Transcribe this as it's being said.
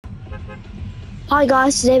Hi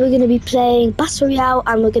guys, today we're going to be playing Battle Royale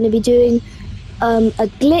and we're going to be doing a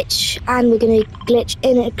glitch and we're going to glitch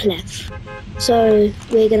in a cliff. So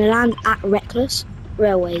we're going to land at Reckless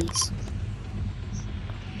Railways.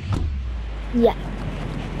 Yeah,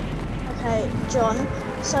 Okay, John.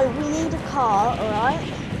 So we need a car,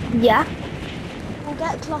 alright? yeah, We'll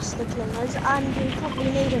get cluster clingers and we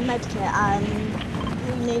probably need a medkit and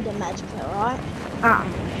we need a medkit, alright?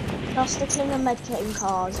 uh, Cluster clinger, medkit and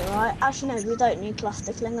cars, alright? Actually no, we don't need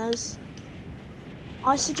cluster clingers.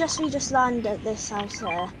 I suggest we just land at this house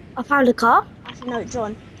here. I found a car. Actually no,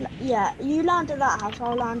 John. Yeah, you land at that house,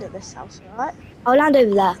 I'll land at this house, alright? I'll land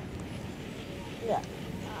over there. Yeah.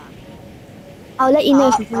 I'll let you know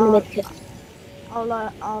if I find a I'll,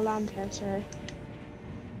 medkit. I'll land here too.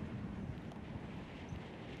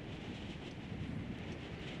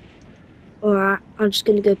 Alright, I'm just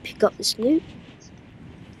going to go pick up this loot.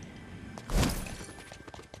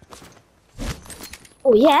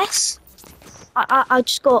 Oh yes! I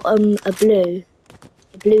just got a blue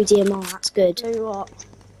DMR, that's good. Do what?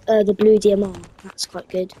 The blue DMR, that's quite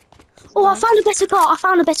good. Oh, I Nice. found a better car, I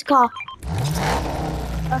found a better car.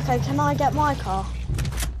 Okay, can I get my car?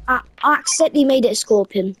 I accidentally made it a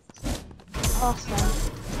Scorpion.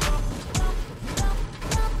 Awesome.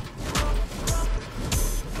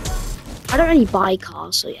 I don't really buy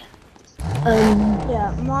cars, so yeah.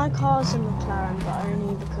 Yeah, my car's a McLaren, but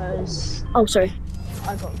only because Oh, sorry.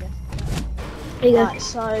 I got it. There you go. Right,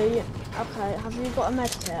 so, okay, have you got a med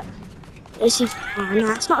kit? Let's see. Oh,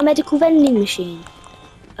 no, it's not a medical vending machine.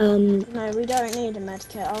 No, we don't need a med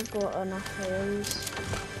kit. I've got enough of those.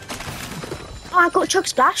 Oh, I got a chug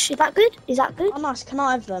splash. Is that good? Is that good? Oh, nice. Can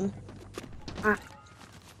I have them? Ah,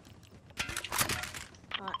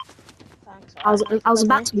 Right, thanks. I was Follow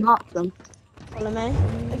about me. to mark them. Follow me.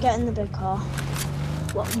 Get in the big car.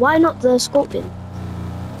 Why not the Scorpion?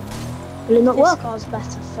 Will it not This work? car's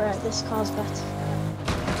better for it. This car's better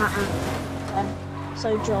for Uh-uh. it. Okay.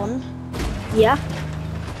 So, John, Yeah.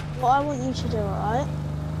 what I want you to do, alright,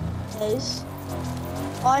 is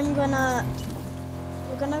we're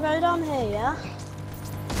gonna go down here, yeah?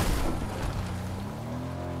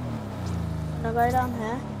 Gonna go down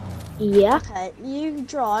here. Yeah. Okay, you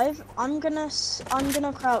drive. I'm gonna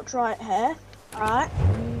crouch right here, alright?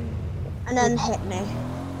 And then hit me.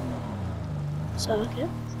 So okay.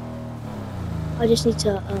 I just need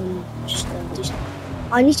to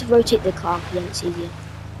I need to rotate the car, then it's easier.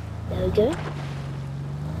 There we go.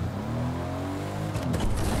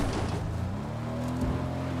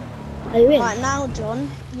 Are you in? Right now, John.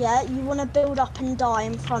 Yeah, you wanna build up and die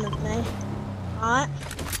in front of me, alright?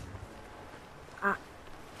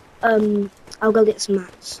 I'll go get some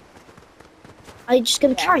mats. Are you just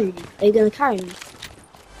gonna carry me? Are you gonna carry me?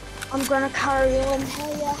 I'm gonna carry you in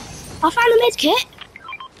here, yeah. I found a med kit.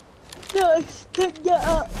 Yes, get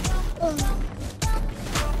up.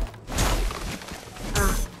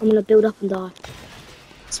 I'm gonna build up and die.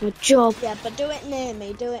 That's my job. Yeah, but do it near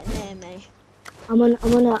me. Do it near me. I'm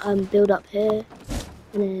gonna build up here,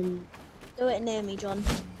 and then. Do it near me, John.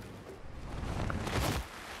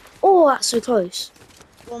 Oh, that's so close.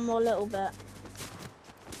 One more little bit.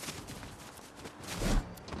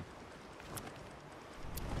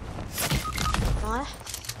 Nice.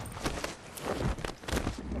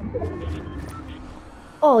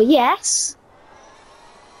 Oh yes.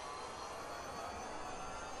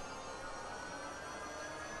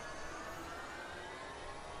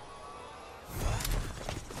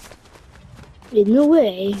 No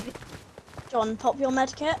way. John, pop your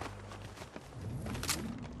med kit.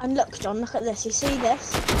 And look, John, look at this. You see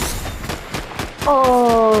this?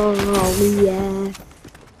 Oh yeah.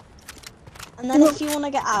 And then if you want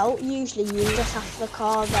to get out, usually you just have the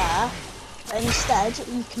car there. But instead,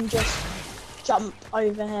 you can just jump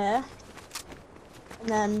over here. And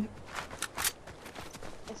then,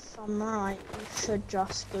 if I'm right, you should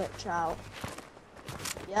just glitch out.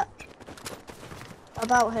 Yep.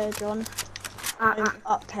 About here, John.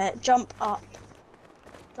 Up here. Jump up.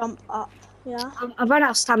 Jump up. Yeah? I've run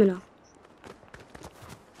out of stamina.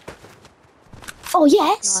 Oh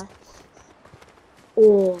yes. Nice.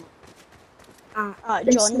 Oh. Alright,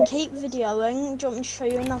 John, keep videoing. Do you want me to show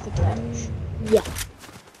you another glitch? Yeah.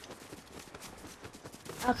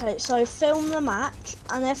 Okay, so film the match,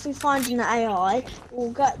 and if we find an AI,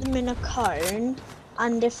 we'll get them in a cone,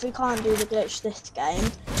 and if we can't do the glitch this game,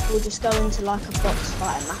 we'll just go into like a box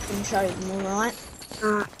fight map and show them, alright?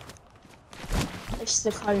 It's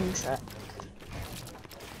the cone trick.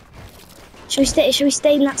 Should we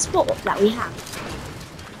stay in that spot that we have?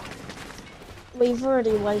 We've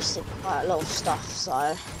already wasted quite a lot of stuff,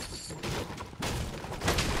 so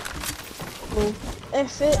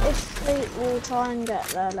If we'll try and get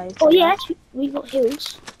there later. Oh yeah, we've got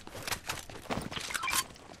hills.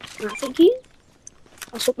 Right, thank you.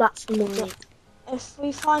 I'll swap that for my... If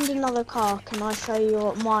we find another car, can I show you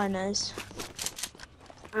what mine is?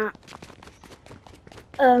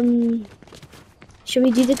 Should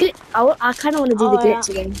we do the glitch? I kind of want to do the glitch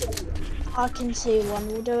again. I can see one.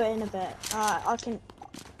 We'll do it in a bit. Alright, I can...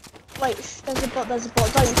 Wait, there's a bot, Don't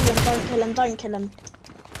kill him, don't kill him.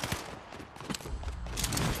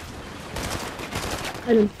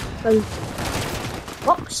 Kill him.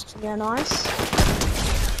 Boxed. Yeah, nice.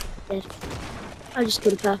 Dead. I just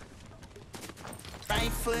killed her.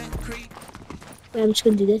 Yeah, I'm just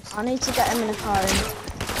gonna do this. I need to get him in a cone.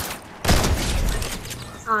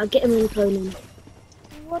 Get him in a cone.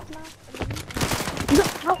 What now? You're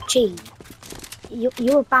not crouching.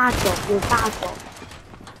 You're a bad bot. You're a bad bot.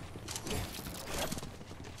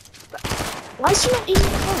 Why is he not in the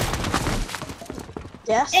cone?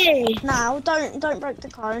 Yes. Hey. Now, don't break the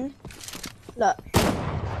cone. Look.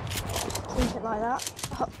 Keep it like that.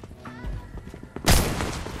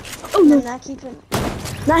 Oh no. There, keep him.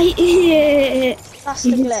 No, yeah. That's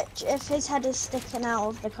the glitch. If his head is sticking out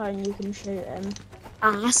of the cone, you can shoot him.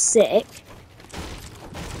 Sick.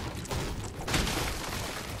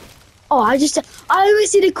 Oh, I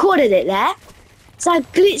almost did a coordinate there. So I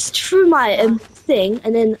glitched through my thing,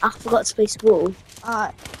 and then I forgot to place wall.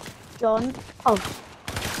 Alright, John. Oh,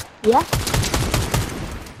 yeah.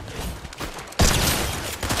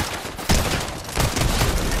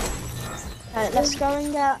 Okay, let's go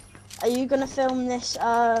and get... Are you gonna film this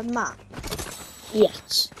map?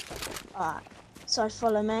 Yes. Alright, so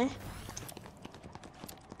follow me.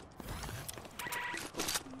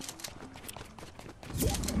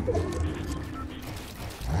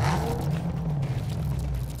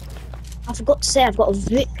 I forgot to say I've got a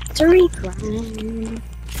victory crown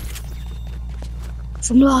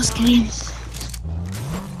from last game.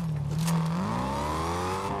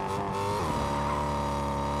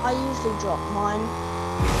 I usually drop mine.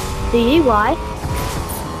 Do you? Why?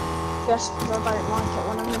 Just because I don't like it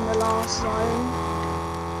when I'm in the last zone.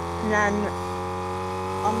 And then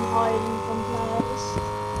I'm hiding from players.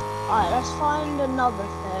 Alright, let's find another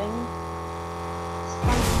thing. Let's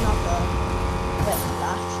find another bit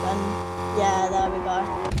flash then. Yeah, there we go.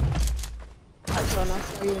 That's when I'll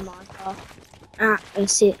show you my car.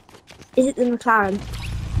 Let's see it. Is it the McLaren?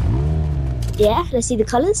 Yeah, let's see the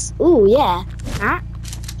colours. Oh, yeah.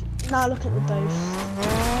 Now look at the boost.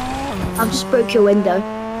 I've just broke your window.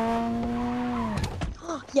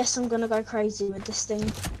 Yes, I'm gonna go crazy with this thing.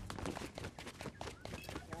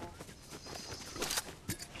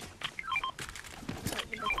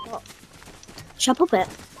 Shall I pop it?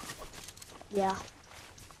 Yeah.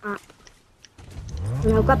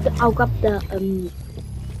 And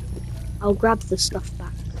I'll grab the stuff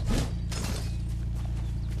back.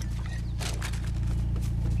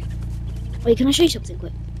 Wait, can I show you something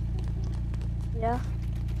quick? Yeah.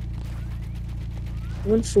 I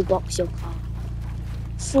want to full box your car.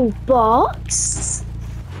 Full box?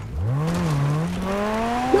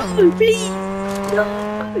 No, please! No!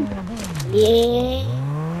 Yeah!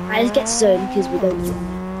 Alright, let's get to zone because we're going to.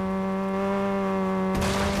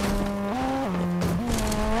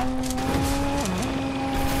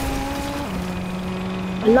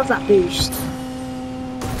 I love that boost.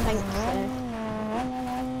 Thank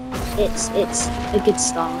you. It's a good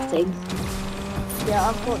starting. Yeah,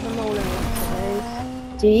 I've got them all in Rocket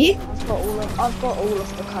League. Do you? I've got all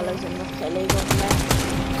of the colours in Rocket League on there.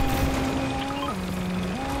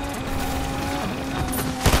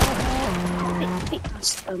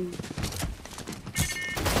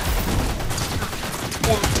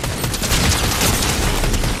 Yeah.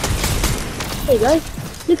 There you go.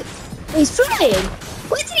 Look, he's flying.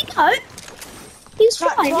 Where did he go? He was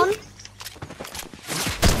flying. One.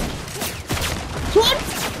 One.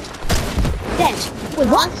 Dead. Wait,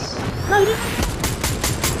 what? No.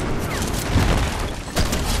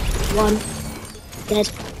 One. Dead.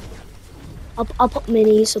 I'll pop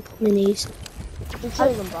minis. You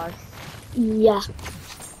killed them both. Yeah.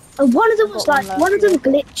 And one of them was like, one of them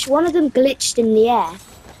glitched in the air.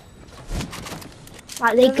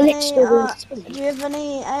 Like they glitched over into space. Do you have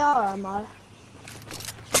any AR ammo?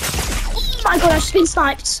 Oh my god, I've just been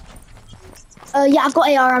sniped. Yeah, I've got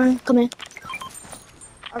AR ammo. Come here.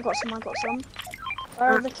 I got some.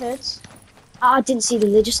 Where are the kids? I didn't see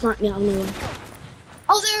them. They just sniped me out of nowhere.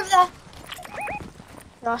 Oh, they're over there.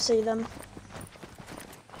 Yeah, I see them.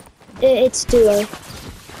 It's duo.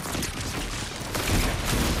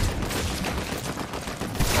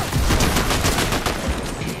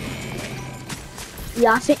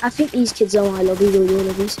 Yeah, I think these kids are my lobby, your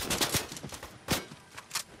lobbies.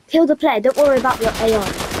 Kill the player, don't worry about your AI.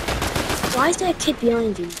 Why is there a kid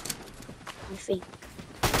behind you? I think.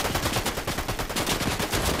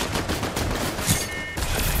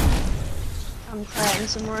 I'm creating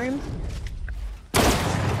some room.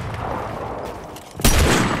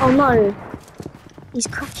 Oh no. He's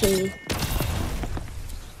cracking.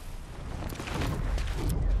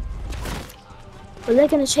 Well, they're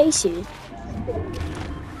gonna chase you.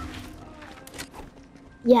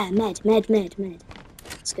 Yeah, med.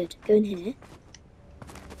 That's good. Go in here.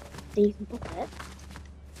 Then you can pop it.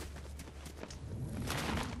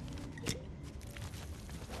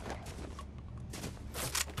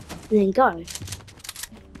 And then go.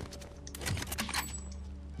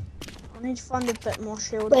 I need to find a bit more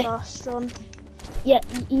shield Wait. first, John. Yeah,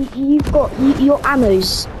 you've got your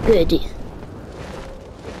ammo's good.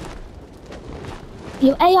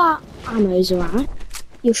 Your AR ammo's alright.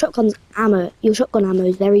 Your shotgun ammo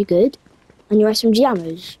is very good, and your SMG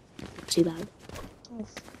ammo's not too bad.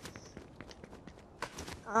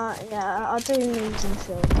 Yeah, I do need some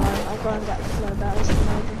shield though. I'll go and get the flow barrels from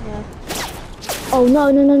over here. Oh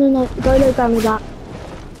no! Go low ground with that.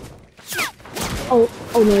 Oh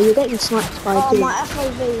no! You're getting sniped by Oh, two. my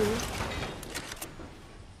FOV.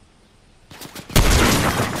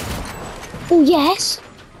 Oh yes,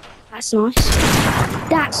 that's nice.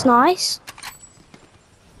 That's nice.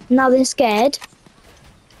 Now they're scared.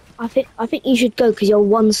 I think you should go because you're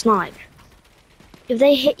one snipe. If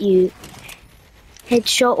they hit you,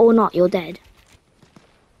 headshot or not, you're dead.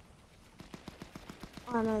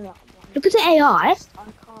 I know that one. Look at the AI. I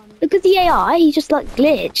can't. Look at the AI. He just like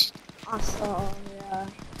glitched. I saw,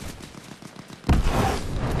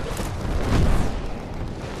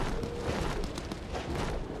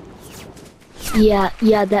 yeah.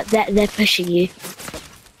 Yeah. They're pushing you.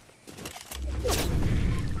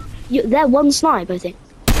 They're one snipe, I think.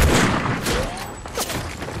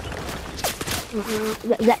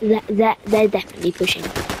 They're definitely pushing.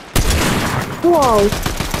 Whoa!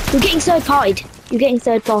 You're getting third partied. You're getting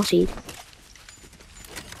third partied.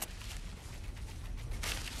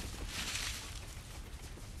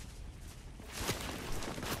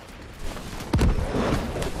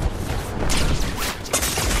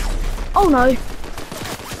 Oh no!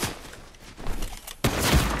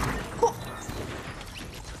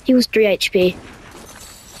 He was 3 HP.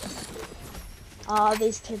 Ah,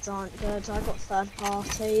 these kids aren't good. I got third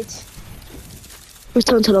partied.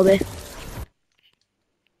 Return to lobby.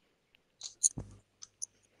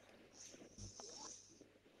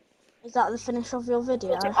 Is that the finish of your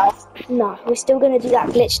video? No, we're still gonna do that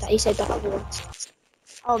glitch that you said that I want.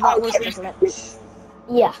 Oh, that was the glitch.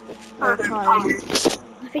 Yeah. Okay.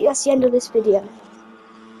 I think that's the end of this video.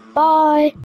 Bye!